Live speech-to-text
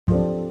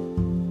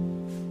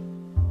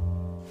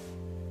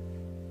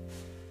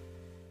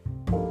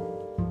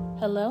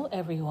Hello,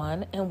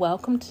 everyone, and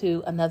welcome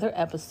to another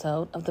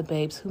episode of the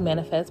Babes Who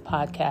Manifest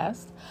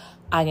podcast.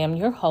 I am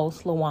your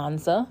host,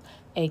 Lawanza,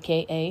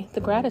 aka The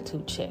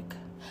Gratitude Chick.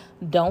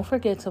 Don't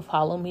forget to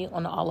follow me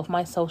on all of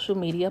my social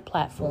media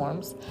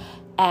platforms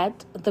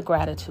at The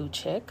Gratitude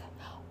Chick,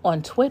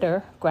 on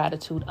Twitter,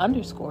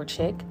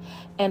 Gratitude_Chick,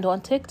 and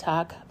on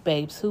TikTok,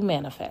 Babes Who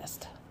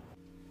Manifest.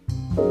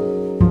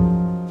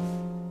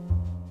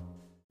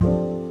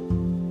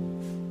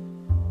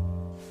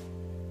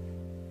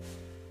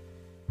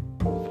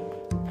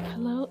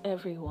 Hello,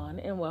 everyone,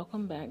 and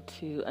welcome back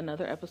to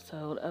another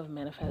episode of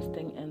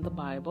Manifesting in the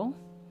Bible.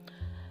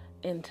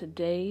 In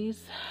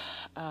today's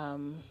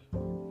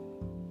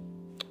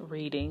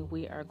reading,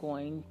 we are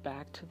going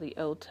back to the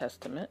Old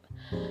Testament,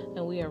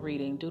 and we are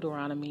reading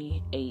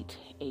Deuteronomy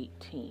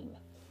 8:18.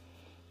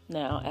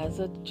 Now,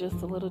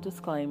 just a little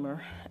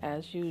disclaimer,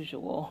 as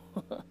usual,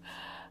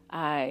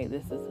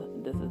 this is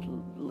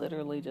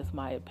literally just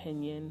my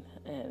opinion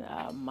and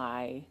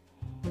my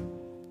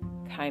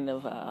kind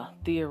of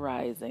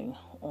theorizing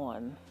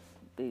on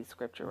these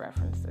scripture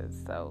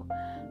references. So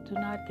do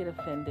not get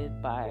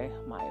offended by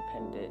my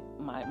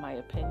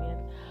opinion,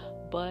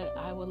 but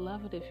I would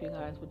love it if you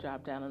guys would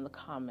drop down in the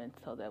comments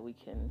so that we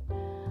can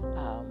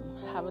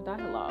have a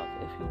dialogue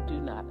if you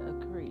do not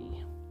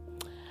agree.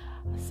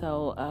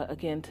 So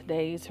again,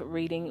 today's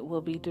reading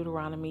will be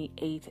Deuteronomy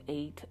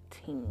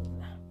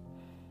 8:18.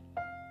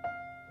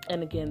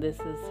 And again, this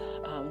is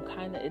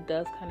it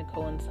does kind of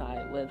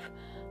coincide with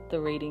the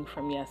reading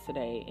from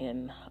yesterday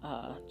in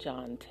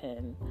John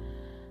 10,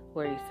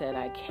 where he said,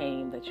 I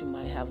came that you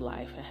might have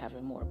life and have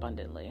it more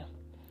abundantly.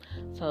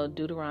 So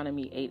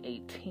Deuteronomy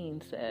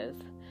 8:18 says,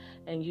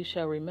 and you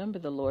shall remember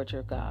the Lord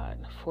your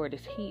God, for it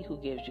is he who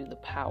gives you the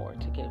power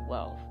to get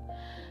wealth,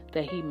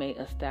 that he may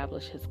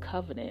establish his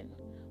covenant,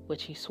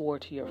 which he swore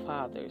to your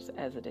fathers,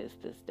 as it is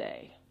this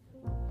day.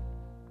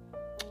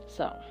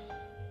 So,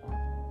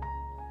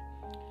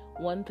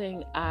 one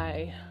thing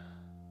I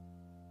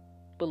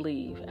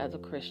believe as a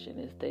Christian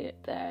is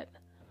that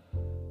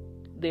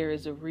there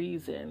is a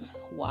reason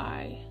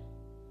why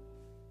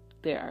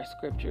there are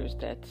scriptures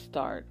that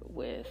start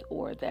with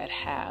or that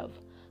have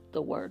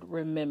the word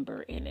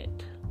remember in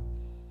it.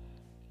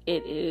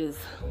 It is,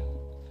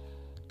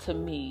 to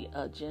me,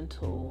 a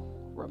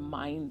gentle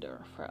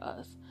reminder for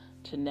us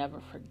to never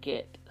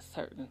forget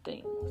certain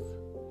things.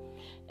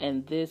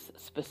 And this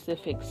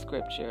specific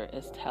scripture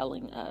is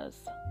telling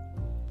us,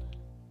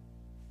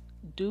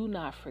 do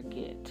not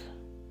forget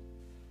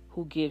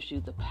who gives you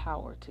the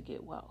power to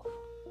get wealth.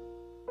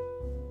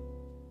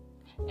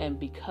 And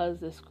because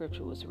this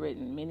scripture was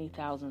written many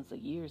thousands of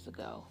years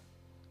ago,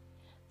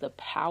 the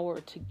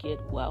power to get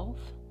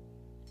wealth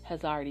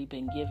has already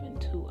been given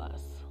to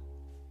us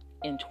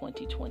in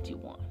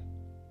 2021.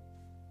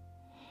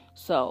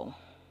 So,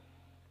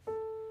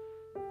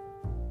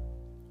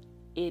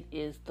 it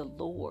is the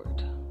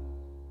Lord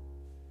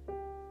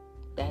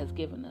that has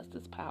given us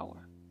this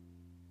power.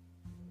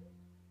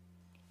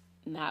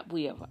 Not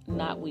we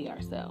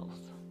ourselves.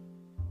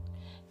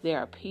 There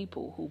are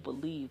people who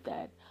believe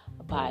that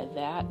by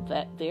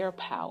that their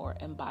power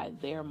and by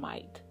their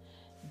might,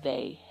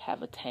 they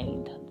have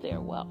attained their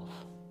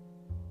wealth.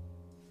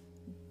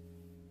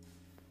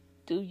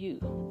 Do you?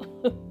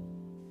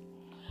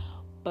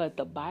 But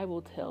the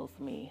Bible tells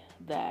me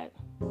that,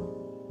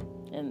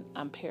 and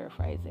I'm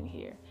paraphrasing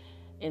here,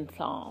 in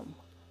Psalm,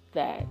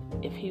 that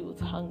if he was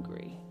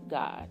hungry,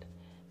 God,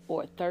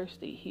 or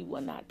thirsty, he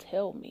will not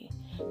tell me,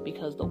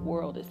 because the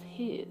world is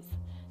his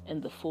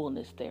and the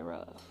fullness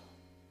thereof.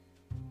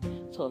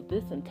 So if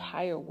this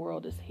entire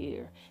world is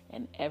here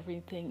and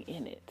everything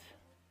in it,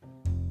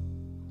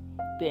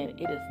 then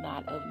it is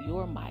not of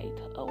your might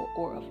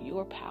or of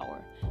your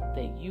power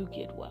that you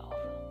get wealth.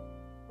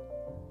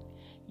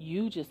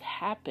 You just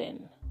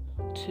happen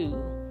to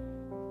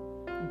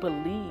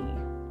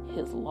believe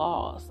his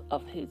laws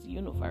of his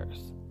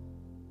universe,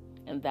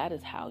 and that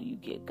is how you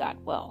got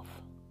wealth.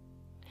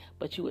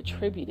 But you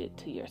attribute it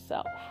to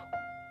yourself.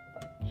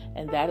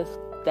 And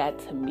that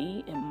to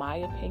me, in my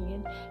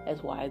opinion,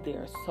 is why there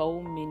are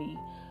so many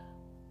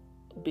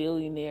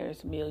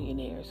billionaires,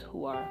 millionaires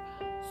who are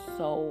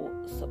so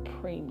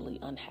supremely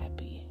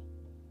unhappy.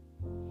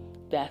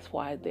 That's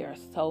why there are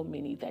so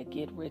many that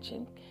get rich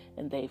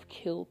and they've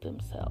killed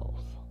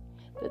themselves.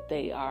 That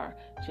they are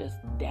just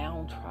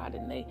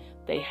downtrodden.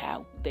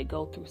 They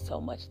go through so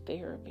much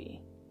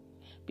therapy.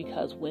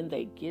 Because when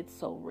they get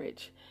so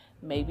rich,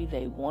 maybe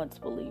they once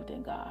believed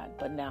in God,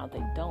 but now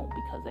they don't,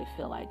 because they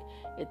feel like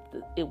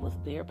it was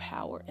their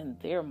power and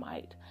their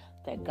might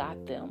that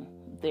got them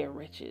their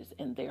riches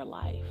in their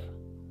life.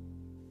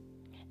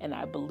 And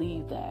I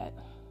believe that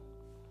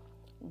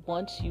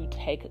once you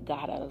take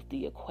God out of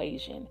the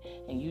equation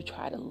and you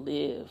try to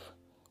live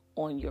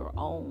on your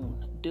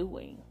own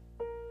doing,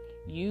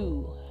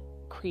 you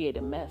create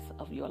a mess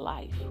of your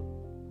life.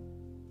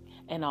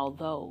 And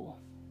although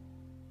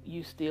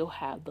you still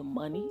have the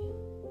money,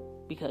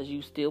 because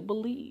you still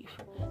believe.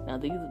 Now,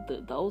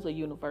 those are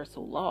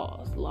universal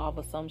laws. Law of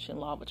assumption,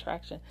 law of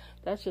attraction,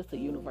 that's just a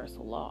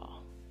universal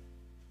law.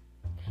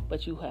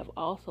 but you have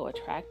also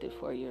attracted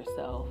for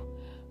yourself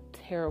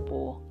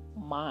terrible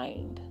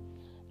mind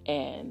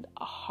and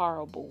a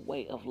horrible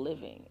way of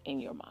living in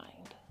your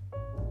mind.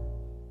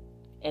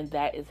 And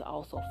that is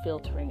also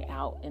filtering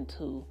out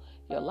into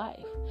your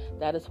life.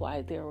 That is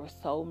why there were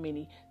so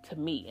many, to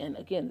me, and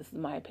again, this is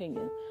my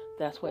opinion,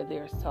 that's why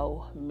there are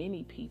so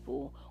many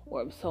people,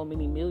 or so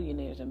many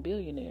millionaires and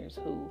billionaires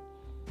who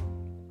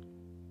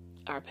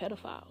are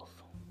pedophiles.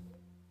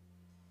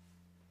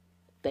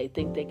 They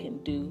think they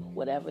can do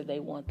whatever they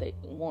want.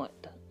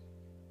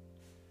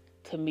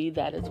 To me,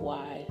 that is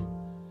why,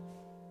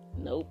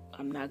 nope,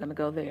 I'm not going to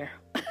go there.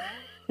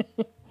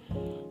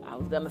 I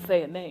was going to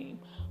say a name,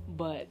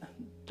 but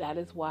that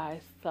is why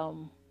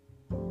some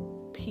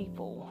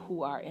people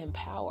who are in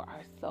power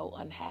are so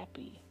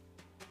unhappy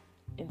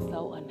and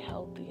so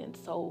unhealthy and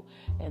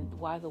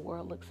why the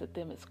world looks at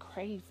them as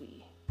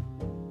crazy.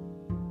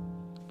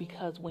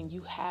 Because when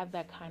you have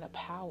that kind of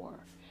power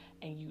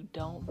and you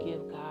don't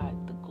give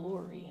God the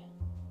glory,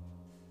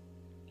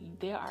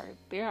 there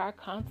are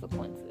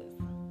consequences.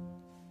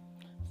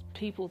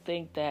 People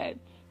think that,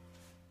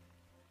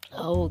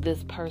 oh,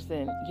 this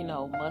person,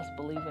 must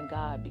believe in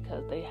God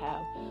because they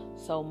have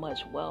so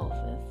much wealth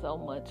and so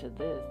much of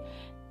this.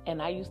 And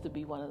I used to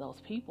be one of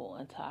those people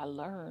until I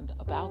learned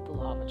about the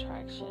law of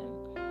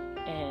attraction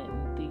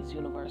and these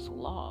universal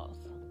laws.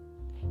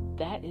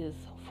 That is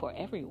for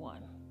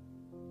everyone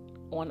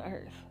on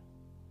earth.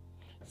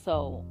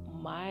 So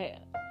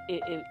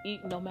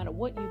no matter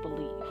what you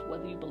believe,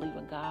 whether you believe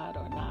in God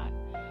or not,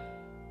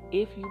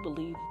 if you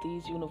believe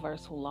these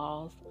universal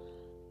laws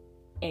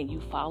and you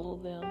follow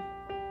them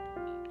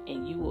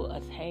and you will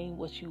attain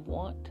what you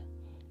want,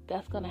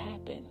 that's going to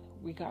happen.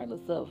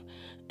 Regardless of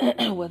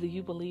whether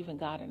you believe in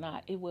God or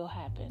not, it will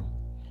happen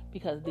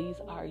because these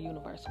are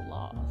universal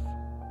laws.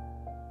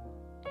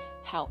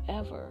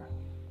 However,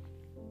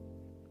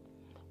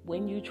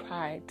 when you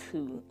try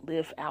to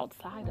live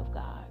outside of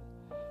God,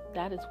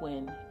 that is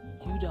when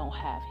you don't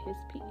have His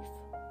peace.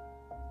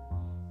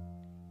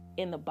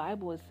 In the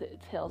Bible,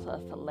 it tells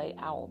us to lay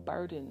our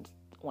burdens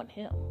on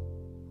Him.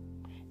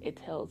 It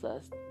tells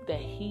us that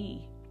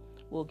He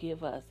will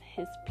give us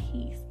His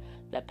peace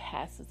that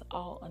passes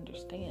all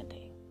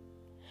understanding.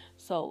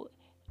 So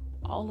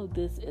all of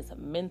this is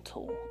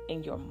mental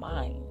in your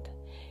mind.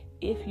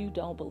 If you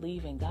don't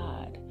believe in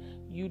God,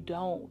 you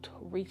don't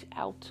reach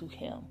out to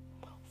Him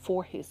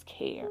for His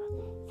care,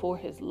 for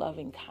His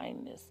loving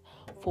kindness,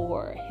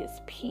 for His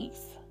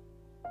peace.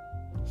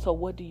 So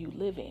what do you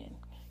live in?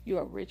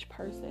 You're a rich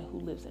person who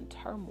lives in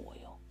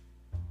turmoil.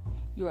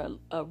 You're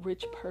a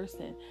rich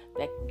person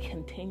that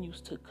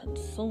continues to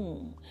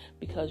consume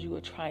because you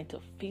are trying to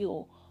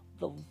fill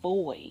the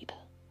void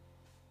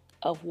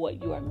of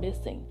what you are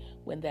missing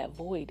when that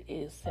void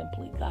is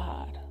simply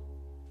God.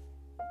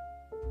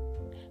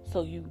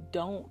 So you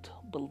don't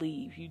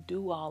believe. You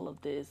do all of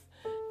this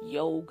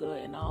yoga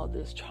and all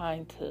this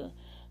trying to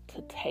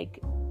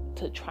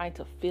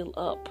fill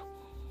up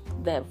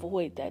that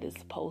void that is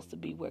supposed to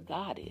be where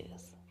God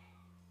is.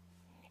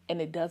 And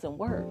it doesn't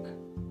work,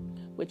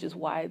 which is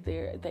why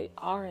they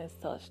are in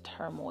such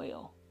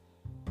turmoil.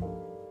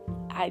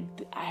 I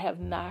have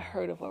not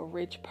heard of a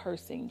rich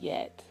person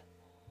yet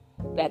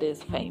that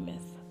is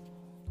famous,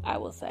 I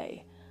will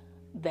say,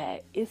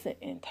 that isn't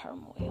in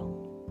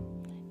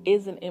turmoil,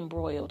 isn't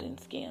embroiled in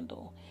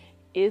scandal,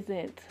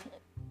 isn't,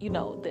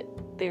 that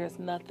there's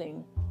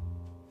nothing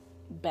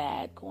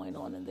bad going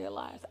on in their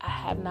lives. I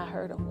have not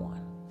heard of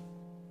one.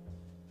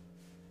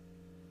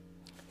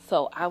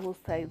 So I will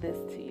say this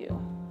to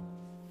you.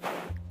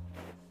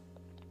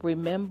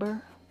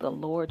 Remember the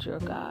Lord your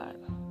God,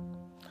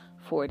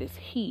 for it is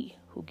He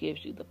who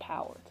gives you the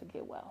power to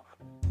get wealth.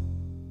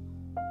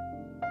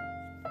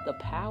 The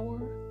power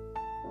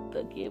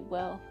to get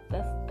wealth,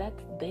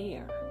 that's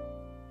there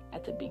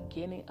at the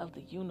beginning of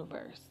the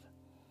universe.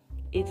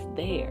 It's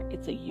there.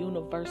 It's a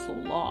universal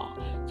law.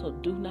 So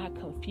do not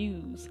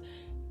confuse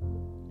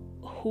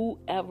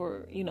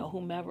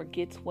whomever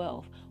gets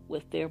wealth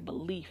with their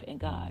belief in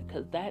God,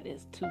 because that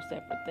is two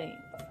separate things.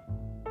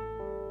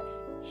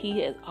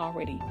 He has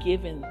already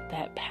given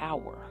that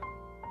power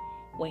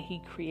when He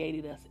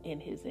created us in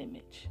His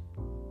image.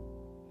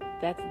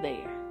 That's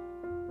there.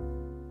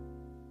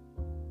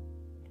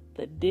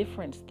 The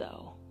difference,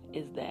 though,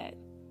 is that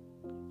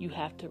you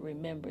have to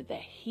remember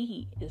that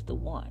He is the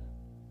one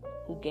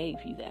who gave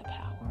you that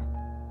power.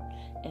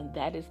 And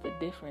that is the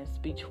difference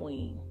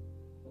between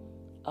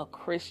a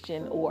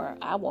Christian, or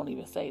I won't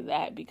even say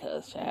that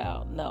because,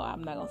 child, no,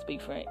 I'm not going to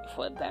speak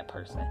for that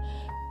person.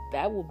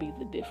 That will be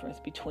the difference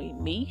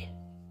between me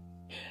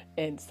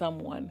and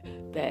someone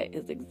that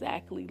is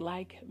exactly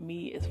like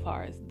me as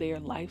far as their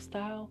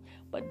lifestyle,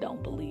 but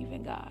don't believe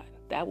in God.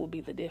 That will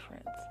be the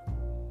difference.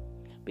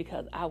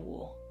 Because I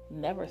will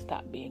never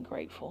stop being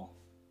grateful.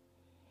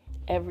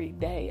 Every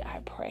day I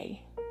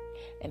pray,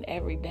 and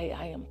every day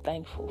I am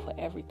thankful for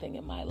everything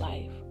in my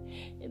life.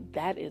 And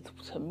that is,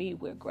 to me,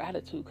 where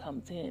gratitude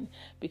comes in.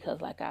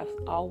 Because like I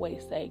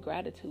always say,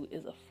 gratitude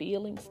is a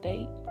feeling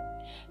state.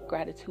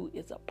 Gratitude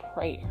is a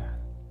prayer.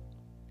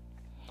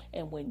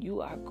 And when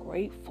you are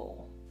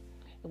grateful,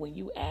 And when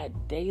you add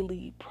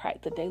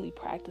the daily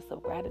practice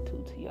of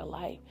gratitude to your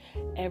life,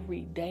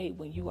 every day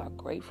when you are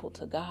grateful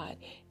to God,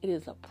 it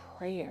is a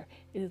prayer,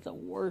 it is a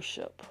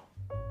worship.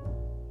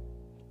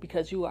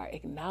 Because you are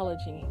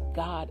acknowledging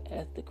God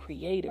as the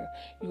creator.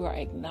 You are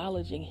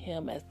acknowledging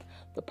him as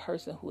the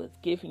person who has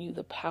given you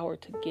the power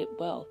to get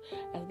wealth,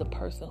 as the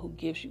person who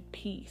gives you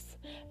peace,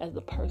 as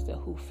the person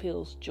who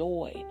feels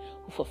joy,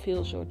 who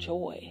fulfills your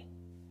joy,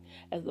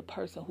 as the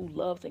person who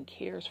loves and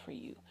cares for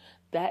you.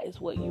 That is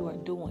what you are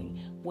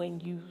doing when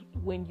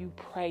you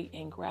pray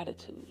in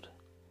gratitude.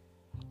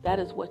 That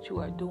is what you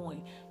are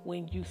doing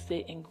when you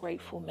sit in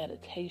grateful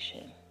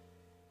meditation.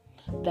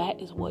 That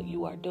is what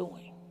you are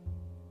doing.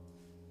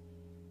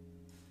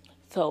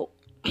 So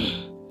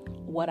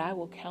what I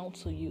will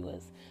counsel you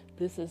is,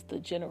 this is the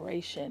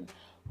generation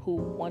who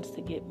wants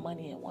to get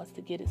money and wants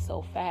to get it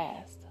so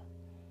fast.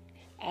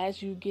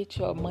 As you get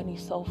your money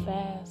so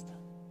fast,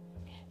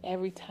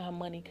 every time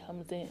money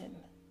comes in,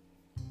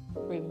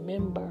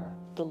 remember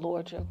the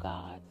Lord your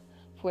God,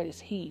 for it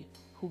is he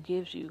who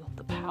gives you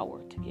the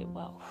power to get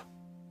wealth.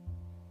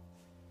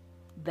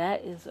 There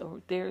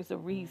is a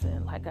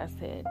reason, like I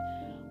said,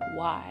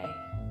 why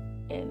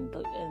in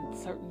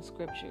certain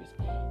scriptures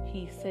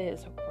he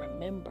says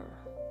remember,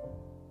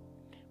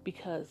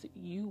 because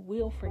you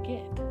will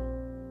forget.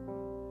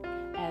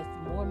 As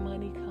more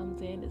money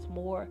comes in, as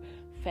more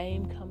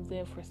fame comes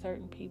in for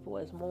certain people,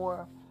 as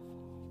more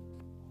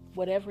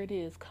whatever it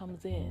is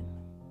comes in,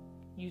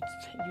 you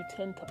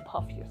tend to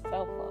puff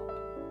yourself up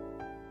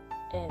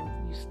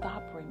and you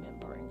stop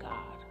remembering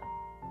God.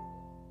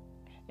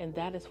 And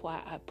that is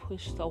why I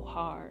push so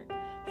hard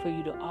for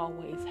you to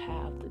always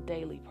have the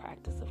daily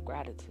practice of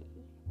gratitude,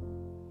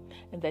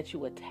 and that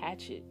you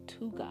attach it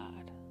to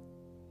God.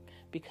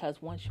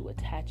 Because once you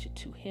attach it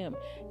to him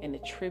and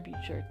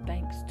attribute your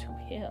thanks to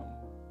him,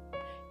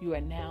 you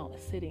are now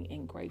sitting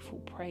in grateful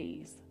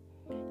praise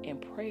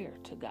and prayer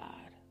to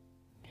God.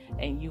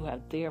 And you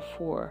have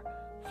therefore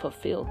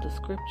fulfilled the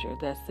scripture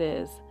that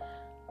says,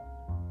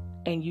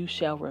 and you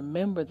shall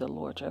remember the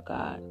Lord your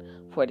God,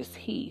 for it is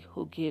he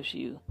who gives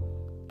you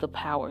the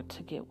power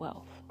to get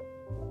wealth.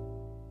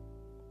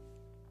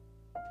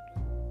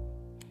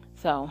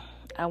 So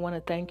I want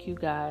to thank you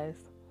guys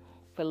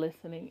for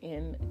listening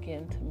in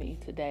again to me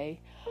today,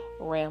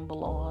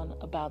 ramble on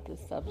about this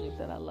subject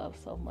that I love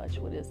so much,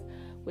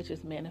 which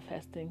is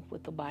manifesting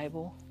with the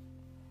Bible.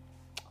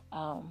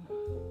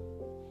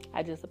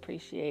 I just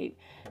appreciate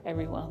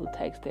everyone who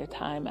takes their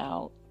time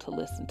out to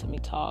listen to me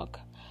talk.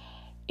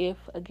 If,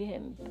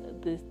 again,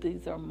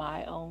 these are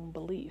my own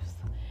beliefs.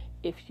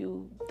 If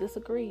you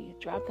disagree,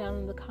 drop down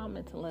in the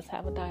comments and let's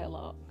have a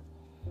dialogue.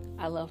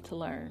 I love to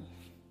learn.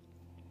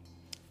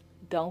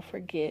 Don't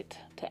forget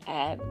to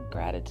add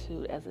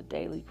gratitude as a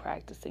daily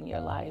practice in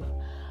your life.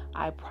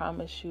 I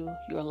promise you,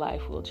 your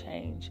life will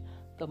change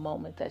the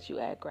moment that you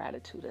add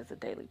gratitude as a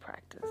daily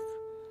practice.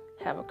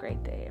 Have a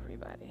great day,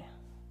 everybody.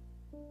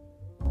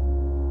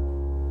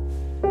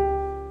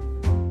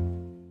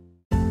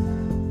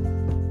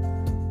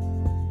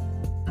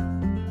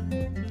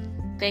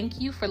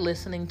 Thank you for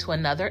listening to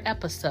another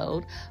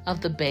episode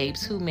of the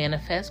Babes Who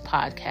Manifest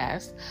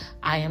podcast.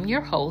 I am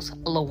your host,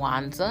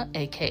 Lawanza,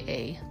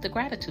 aka The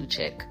Gratitude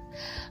Chick.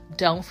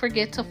 Don't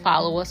forget to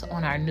follow us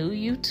on our new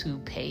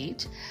YouTube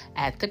page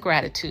at The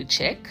Gratitude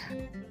Chick.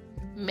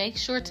 Make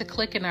sure to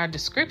click in our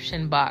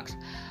description box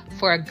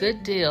for a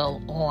good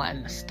deal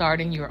on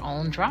starting your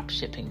own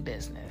dropshipping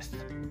business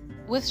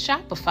with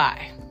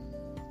Shopify.